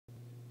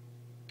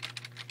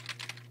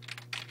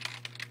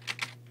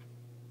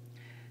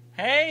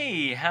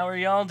Hey, how are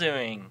y'all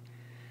doing?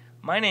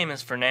 My name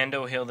is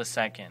Fernando Hill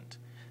II.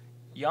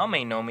 Y'all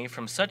may know me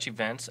from such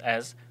events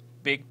as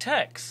Big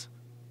Tex,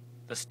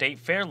 the State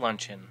Fair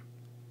Luncheon,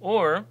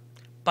 or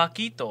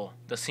Paquito,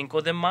 the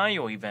Cinco de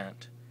Mayo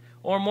event,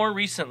 or more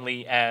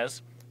recently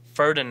as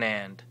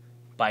Ferdinand,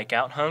 Bike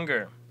Out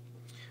Hunger.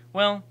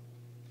 Well,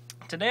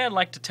 today I'd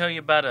like to tell you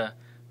about a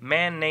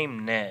man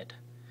named Ned.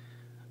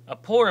 A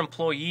poor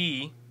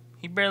employee,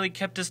 he barely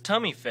kept his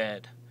tummy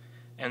fed.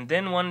 And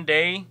then one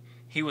day,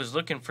 he was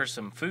looking for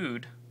some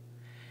food.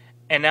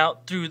 And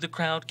out through the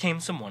crowd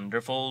came some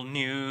wonderful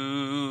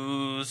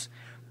news.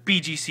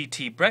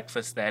 BGCT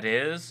breakfast, that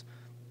is.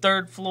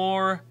 3rd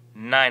floor,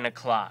 9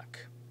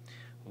 o'clock.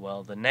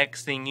 Well, the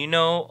next thing you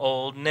know,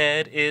 old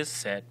Ned is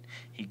set.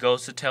 He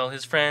goes to tell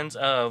his friends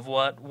of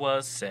what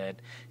was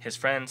said. His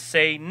friends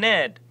say,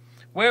 Ned,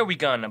 where are we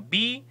gonna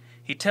be?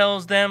 He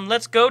tells them,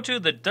 let's go to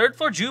the 3rd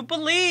floor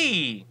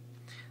Jubilee.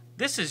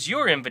 This is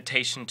your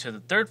invitation to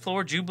the 3rd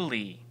floor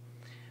Jubilee.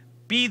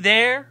 Be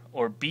there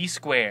or be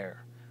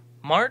square.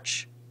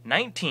 March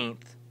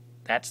 19th,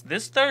 that's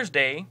this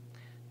Thursday,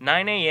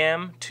 9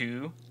 a.m.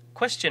 to ?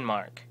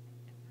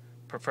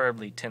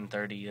 Preferably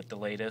 10:30 at the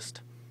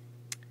latest.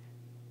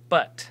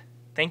 But,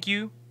 thank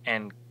you,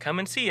 and come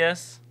and see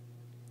us.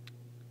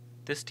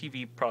 This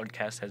TV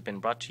broadcast has been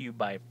brought to you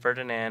by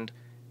Ferdinand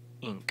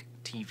Inc.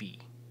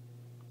 TV.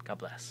 God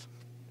bless.